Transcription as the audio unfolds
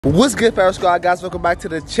What's good, Farrell Squad, guys? Welcome back to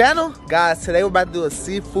the channel. Guys, today we're about to do a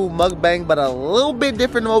seafood mukbang, but a little bit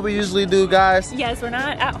different than what we usually do, guys. Yes, we're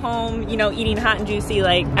not at home, you know, eating hot and juicy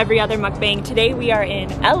like every other mukbang. Today we are in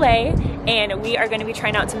LA, and we are going to be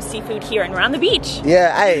trying out some seafood here, and we're on the beach.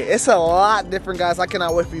 Yeah, hey, it's a lot different, guys. I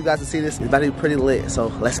cannot wait for you guys to see this. It's about to be pretty lit, so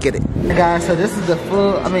let's get it. Hey guys, so this is the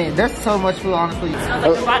food. I mean, there's so much food, honestly. It smells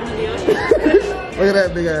like the bottom of the ocean. Look at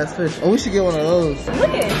that big ass fish. Oh, we should get one of those. Look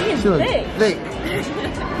at it, he is big. Thick.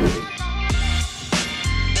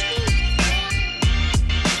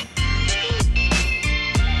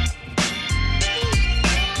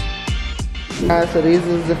 Alright, so these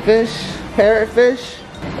is the fish, parrotfish,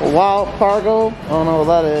 wild pargo. I don't know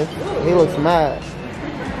what that is. He looks mad.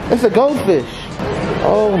 It's a goldfish.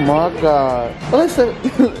 Oh my god. Alyssa,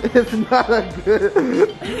 it's not a good.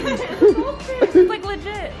 It's like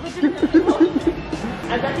legit.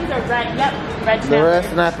 I bet these are red. Yep, red snapper. The red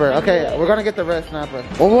snapper. Okay, we're gonna get the red snapper.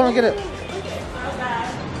 Oh, we wanna get it.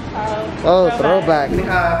 Oh, throwback. We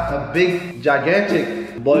have a big,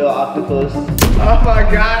 gigantic boiled octopus. Oh my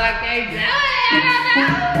god, I can't do it!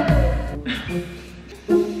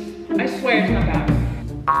 I swear it's not bad.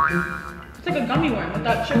 It's like a gummy worm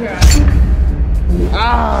without sugar.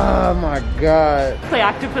 Oh my god. Play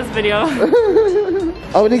octopus video.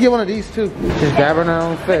 Oh, we did get one of these too. Just grabbing our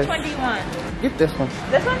own fish. Which one do you want? Get this one.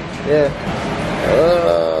 This one? Yeah.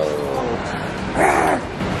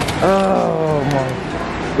 Oh my.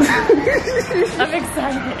 I'm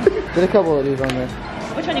excited. Get a couple of these on there.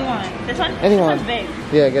 Which one do you want? This one? Anyone. This one's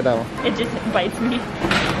big. Yeah, get that one. It just bites me.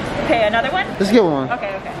 Okay, another one? Just get one.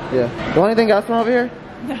 Okay. Yeah. You want anything else from over here?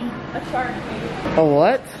 No, a shark. A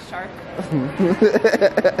what? A shark.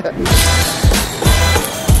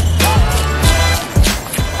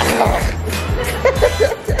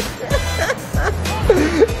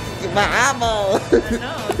 My eyeball. I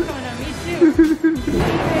know, it's coming at me too.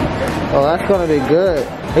 Oh, that's gonna be good.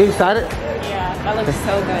 Are you excited? Yeah, that looks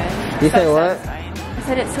so good. You so say what? Satisfying. I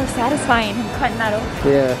said it's so satisfying, him cutting that open.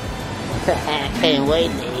 Yeah. I can't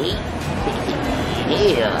wait to eat.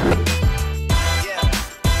 Yeah.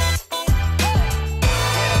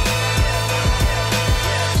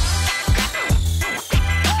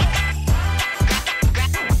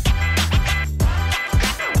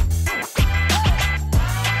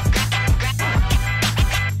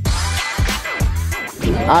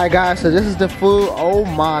 Alright guys, so this is the food. Oh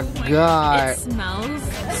my god. It smells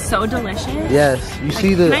so delicious. Yes, you Like,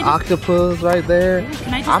 see the can I just- octopus right there?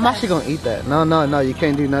 Can I just I'm actually gonna eat that. No, you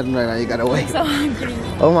can't do nothing right now. You gotta wait. So hungry.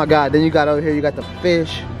 Oh my god, then you got over here, you got the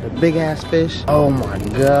fish, the big ass fish. Oh my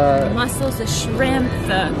god. Mussels, the shrimp,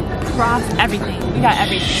 the cross, everything. We got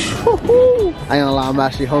everything. I ain't gonna lie, I'm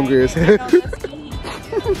actually hungry as hell.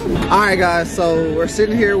 Alright guys, so we're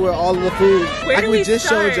sitting here with all of the food. Where like do we just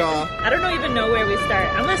start? showed y'all. I don't even know where we start.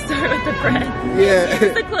 I'm gonna start with the bread. Yeah.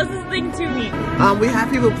 It's the closest thing to me. We have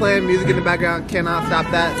people playing music in the background, cannot stop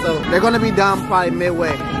that. So they're gonna be done probably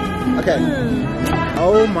midway. Okay.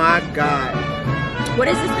 Oh my god. What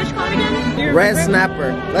is this fish called again? Do you Red remember?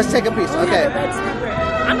 snapper. Let's take a piece. Oh, Okay. yeah, the red snapper.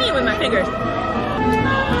 I'm eating with my fingers.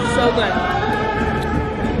 So good.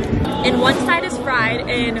 And one side is fried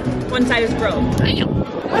and one side is grilled.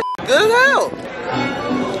 Good as hell.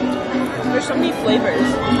 There's so many flavors.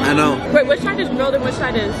 I know. Wait, which side is grilled and which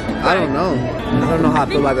side is fried? I don't know. I don't know how I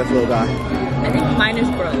feel about this little guy. I think mine is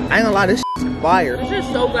grilled. I ain't gonna lie, this is fire. This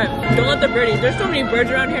is so good. Don't let the birdies. There's so many birds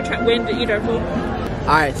around here waiting to eat our food.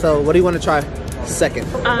 Alright, so what do you want to try second?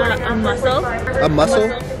 A mussel. A mussel?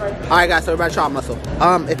 Alright guys, so we're about to try a mussel.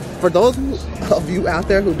 If for those of you out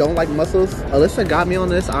there who don't like mussels, Alyssa got me on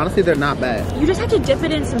this. Honestly, they're not bad. You just have to dip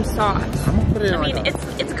it in some sauce. I'm gonna put it in I mean, like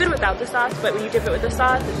it's good without the sauce, but when you dip it with the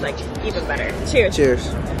sauce, it's like even better. Cheers. Cheers.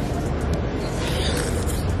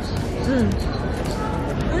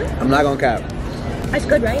 I'm not gonna cap. That's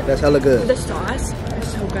good, right? That's hella good. The sauce is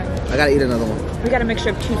so good. I gotta eat another one. We got a mixture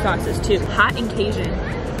of two sauces too. Hot and Cajun.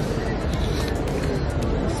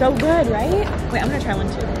 So good, right? Wait, I'm gonna try one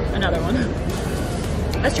too. Another one.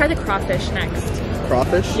 Let's try the crawfish next.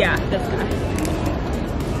 Crawfish? Yeah, this guy.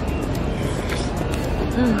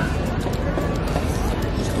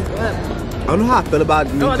 So good. I don't know how I feel about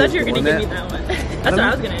me. Oh, I thought just you were gonna doing give me that one. That's what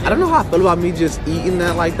I was gonna do. I don't know how I feel about me just eating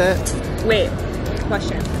that like that. Wait,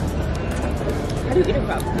 question. How do you eat a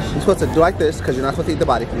crawfish? You're supposed to do like this because you're not supposed to eat the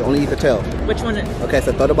body. You only eat the tail. Which one? Okay,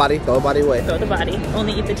 so throw the body away. Throw the body.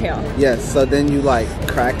 Only eat the tail. Yes, so then you like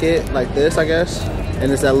crack it like this, I guess.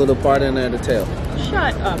 And it's that little part in there, the tail.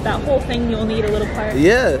 Shut up. That whole thing, you only eat a little part?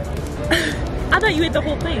 Yeah. I thought you ate the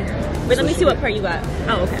whole thing. Wait, let me see what part you got.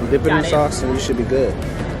 Oh, okay. Dip it Got in sauce and you should be good.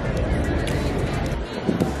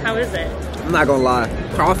 How is it? I'm not gonna lie.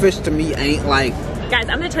 Crawfish to me ain't like Guys,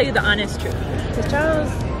 I'm gonna tell you the honest truth. Cause Charles,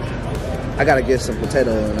 I gotta get some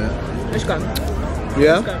potato in that. let's go.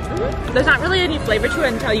 Yeah? Let's go. There's not really any flavor to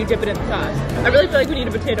it until you dip it in the sauce. I really feel like we need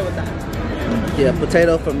a potato with that. Yeah,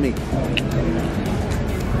 potato for me.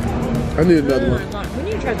 I need another Oh one. my god, we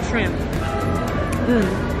need to try the shrimp.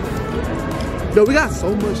 Yo, we got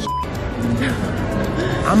so much.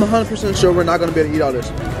 I'm 100% sure we're not gonna be able to eat all this.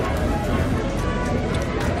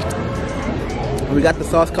 We got the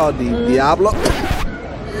sauce called the Diablo.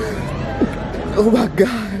 Oh my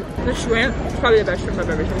god. The shrimp is probably the best shrimp I've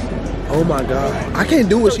ever tasted. Oh my god. I can't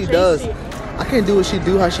do what So she does. tasty. I can't do what she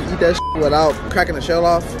do, how she eat that shit without cracking the shell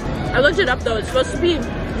off. I looked it up though. It's supposed to be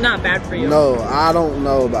not bad for you. No, I don't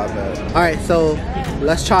know about that. All right, so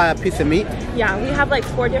let's try a piece of meat. Yeah, we have like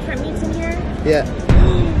 4 different meats in here. Yeah,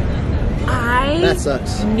 I that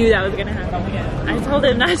sucks. knew that was gonna happen again. I told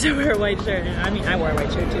him not to wear a white shirt. I mean, I wore a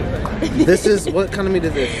white shirt too. But This is, what kind of meat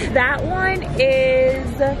is this? that one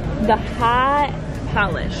is the hot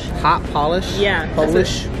polish. Hot polish? Yeah. that's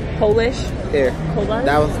Polish? what- Polish. Here, Polish?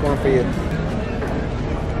 that was one for you.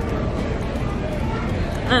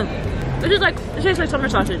 This is like, it tastes like summer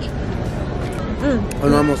sausage. A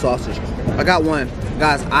normal sausage. I got one.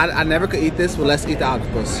 Guys, I never could eat this, but let's eat the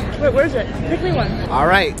octopus. Wait, where's it? Pick me one. All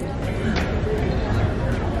right.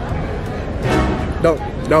 Don't.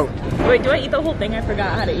 Wait, do I eat the whole thing? I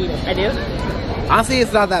forgot how to eat it. I do? Honestly,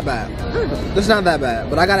 it's not that bad. It's not that bad,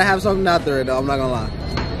 but I gotta have something out there though, I'm not gonna lie.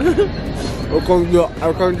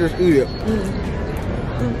 I can't just eat it.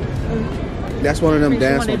 That's one of them Makes you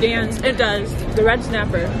dance want to ones. dance. It does. The red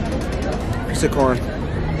snapper. Piece of corn.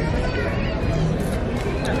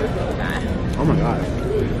 Oh my god.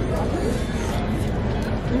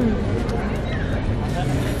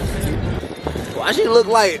 Why she look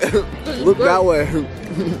like? Look that way.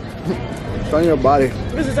 It's on your body.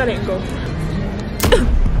 This is that ankle.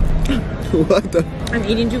 What the? I'm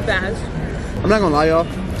eating too fast. I'm not gonna lie, y'all.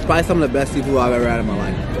 It's probably some of the best seafood I've ever had in my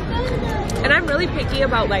life. And I'm really picky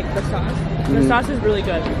about like the sauce. The sauce is really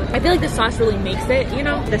good. I feel like the sauce really makes it, you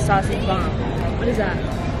know? The sauce is bomb. What is that?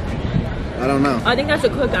 I don't know. I think that's a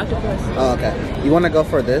cooked octopus. Oh, okay. You wanna go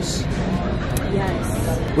for this? Yes.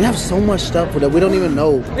 We have so much stuff that we don't even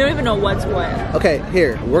know. We don't even know what's what. Okay,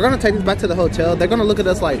 here. We're gonna take this back to the hotel. They're gonna look at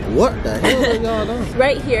us like, what the hell are y'all doing?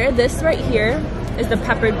 Right here, this right here is the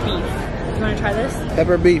peppered beef. You wanna try this?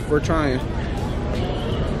 Pepper beef, we're trying.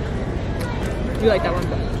 You like that one?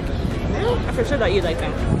 I for sure thought you'd like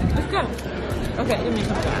that. Let's go. Okay, give me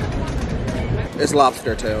some of that. It's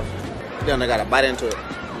lobster tail. Then I gotta bite into it.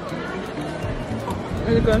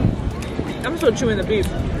 Is it good? I'm still chewing the beef.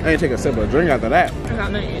 I ain't take a sip of drink after that. I got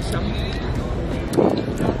to eat some.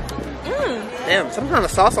 Damn, some kind of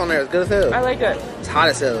sauce on there is good as hell. I like it. It's hot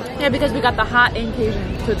as hell. Yeah, because we got the hot and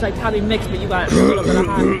Cajun, so it's like probably mixed, but you got a little bit of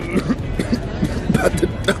hot.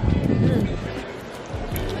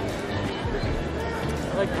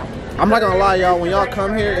 I like that. I'm not gonna lie, y'all. When y'all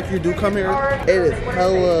come here, if you do come here, it is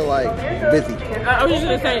hella like busy. I was just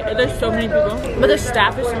gonna say, there's so many people, but the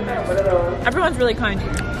staff is so nice. Everyone's really kind.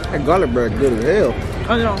 That garlic bread good as hell.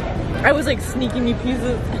 I know. I was like sneaking me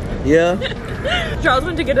pieces. Yeah. Charles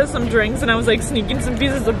went to get us some drinks, and I was like sneaking some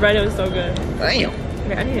pieces of bread. It was so good. Damn.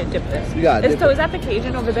 Okay, I need to dip this. You gotta dip So it. is that the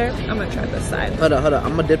Cajun over there? I'm gonna try this side. Hold up.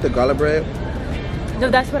 I'm gonna dip the garlic bread. No,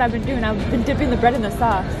 that's what I've been doing. I've been dipping the bread in the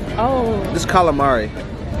sauce. Oh. This calamari.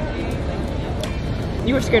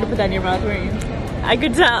 You were scared to put that in your mouth, weren't you? I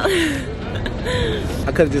could tell. I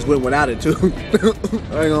could have just went without it too. I ain't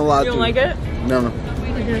gonna lie to you. You don't like it? No. You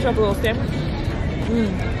can finish up a little sandwich.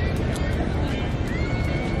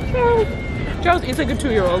 Charles eats like a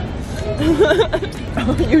 2-year-old.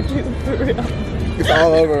 Oh, you do, for real. It's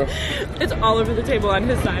all over. It's all over the table on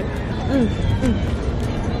his side.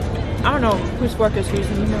 I don't know whose fork is whose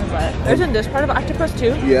anymore, but isn't this part of octopus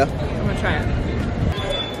too? Yeah. I'm gonna try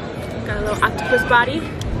it. Got a little octopus body.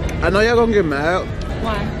 I know y'all gonna get mad.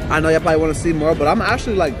 Why? I know y'all probably want to see more, but I'm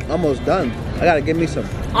actually like almost done. I gotta give me some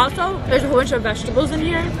Also, there's a whole bunch of vegetables in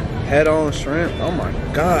here. head-on shrimp. Oh my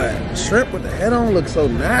god, shrimp with the head on looks so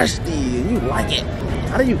nasty, and you like it.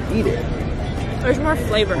 How do you eat it? There's more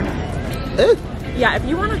flavor. Eh? Yeah, if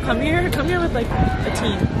you want to come here with like a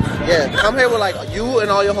team. Yeah, come here with like you and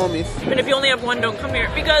all your homies. And if you only have one, don't come here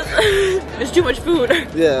because there's too much food.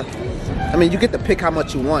 Yeah. I mean, you get to pick how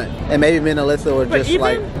much you want, and maybe me and Alyssa would But just even,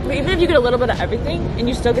 like, but even if you get a little bit of everything and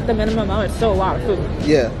you still get the minimum amount, it's still a lot of food.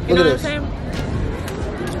 yeah. You know Look what I'm at saying?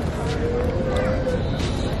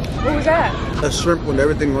 What was that? this. A shrimp with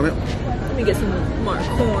everything on it. Let me get some more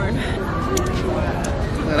corn.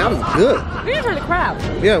 Man, that was good. We're gonna try the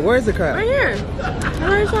crab. Yeah, where's the crab? Right here.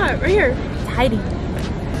 Where's that? Right here. It's hiding.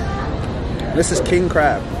 This is king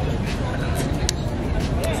crab.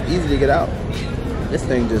 easy to get out. This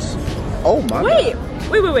thing just, oh my Wait.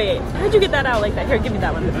 God. Wait. How'd you get that out like that? Here, give me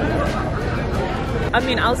that one. I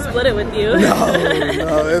mean, I'll split it with you.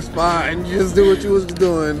 No, it's fine. You just do what you was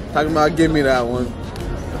doing. Talking about give me that one.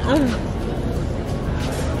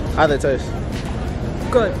 How'd that taste?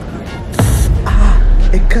 Good.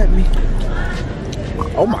 It cut me.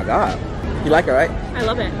 Oh my God. You like it, right? I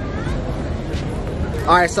love it.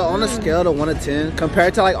 All right, so on a scale of 1 to 10,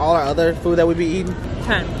 compared to like all our other food that we be eating,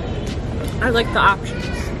 10. I like the options.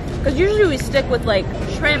 Because usually we stick with like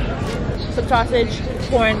shrimp, some sausage,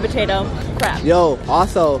 corn, potato, crab. yo,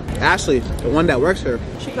 also, Ashley, the one that works here,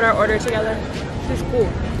 She put our order together. She's cool.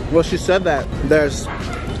 well, she said that there's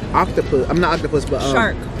octopus, I'm not octopus, but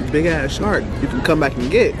Shark. big ass shark you can come back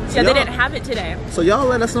and get. So Yeah, they y'all- didn't have it today. So y'all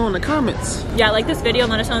let us know in the comments. Yeah, like this video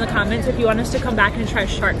and let us know in the comments if you want us to come back and try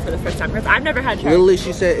shark for the first time. Because I've never had shark. Literally,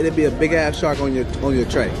 she said it'd be a big ass shark on your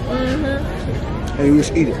tray. And you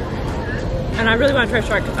just eat it. And I really want to try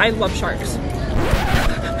shark because I love sharks.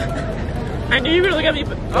 I knew you were gonna look at me,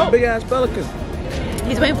 but oh, Big ass pelican.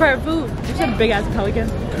 he's waiting for our food. You said big ass pelican.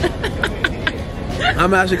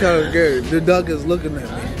 I'm actually kind of scared. The duck is looking at me.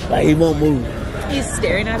 Like he won't move. He's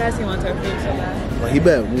staring at us. He wants our food so bad. Like he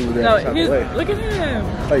better move that No, type he's, of way. look at him.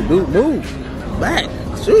 Like move. Back.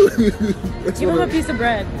 Shoot. Give him a piece of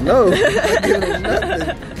bread. No, I ain't giving him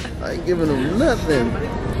nothing. I ain't giving him nothing.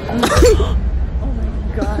 Oh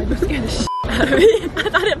my God, you scared the shit out of me. I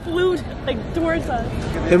thought it flew like towards us.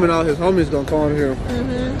 Him and all his homies gonna come here.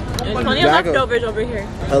 There's plenty of Jack 'em. leftovers over here.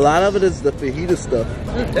 A lot of it is the fajita stuff.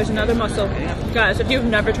 There's another mussel. Guys, if you've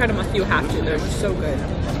never tried a mussel, you have to. They're so good.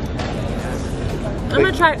 I'm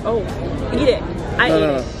gonna try. Oh, eat it. I ate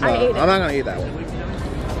it. I ate it. I'm not gonna eat that one.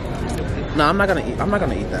 No, I'm not gonna eat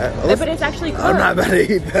that. But it's actually good. I'm not about to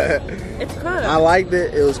eat that. It's good. I liked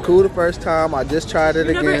it. It was cool the first time. I just tried it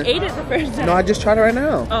You again. never ate it the first time. No, I just tried it right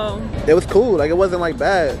now. Oh. It was cool. Like it wasn't like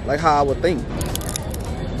bad, like how I would think.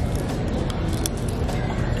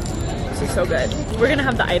 This is so good. We're gonna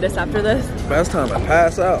have the itis after this. Last time I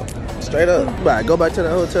pass out. Straight up. Bye. Go back to the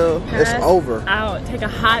hotel. It's Pass over. Out. Take a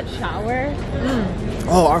hot shower.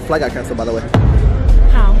 Oh, our flight got canceled, by the way.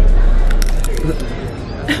 How?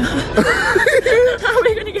 How are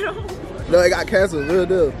we gonna get home? No, it got canceled. Real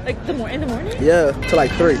deal. Like in the morning? Yeah, to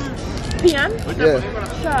like 3. PM? Yeah,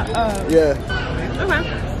 Shut up. yeah.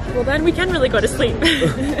 Okay. Well then we can really go to sleep.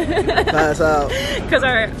 Pass out. Because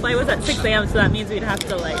our flight was at 6 a.m. so that means we'd have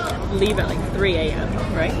to like leave at like 3 a.m.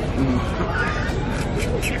 right?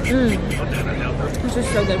 This is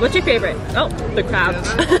so good. What's your favorite? Oh, the crab.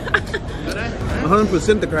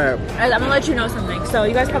 100% the crab. I'm gonna let you know something. So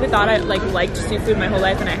you guys probably thought I liked seafood my whole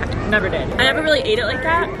life, and I never did. I never really ate it like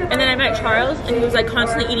that. And then I met Charles, and he was like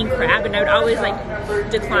constantly eating crab, and I would always like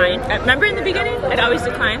decline. Remember in the beginning, I'd always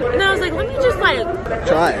decline, and then I was like, let me just like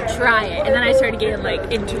Try it. try it. And then I started getting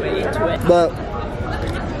like into it. But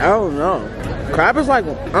I don't know. Crab is like,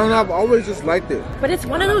 I don't know, I've always just liked it. But it's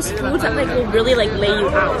one of those foods that like will really like lay you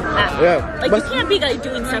out. Yeah. Like But- you can't be like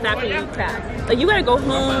doing stuff after you eat crab. Like you gotta go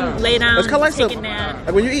home, lay down, It's kind of like take some, a nap.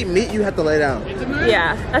 like when you eat meat, you have to lay down.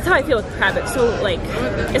 Yeah, that's how I feel with crab. It's so like,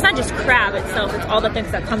 it's not just crab itself, it's all the things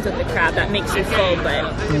that comes with the crab that makes you full, but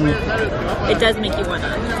it does make you wanna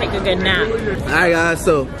take a good nap. Alright guys,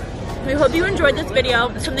 so We hope you enjoyed this video,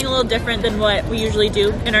 something a little different than what we usually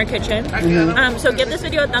do in our kitchen. So give this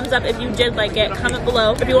video a thumbs up if you did like it, comment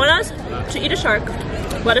below. If you want us to eat a shark,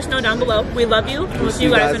 let us know down below. We love you. We'll see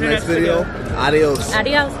you guys in our next video. Adios.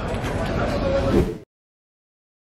 Adios.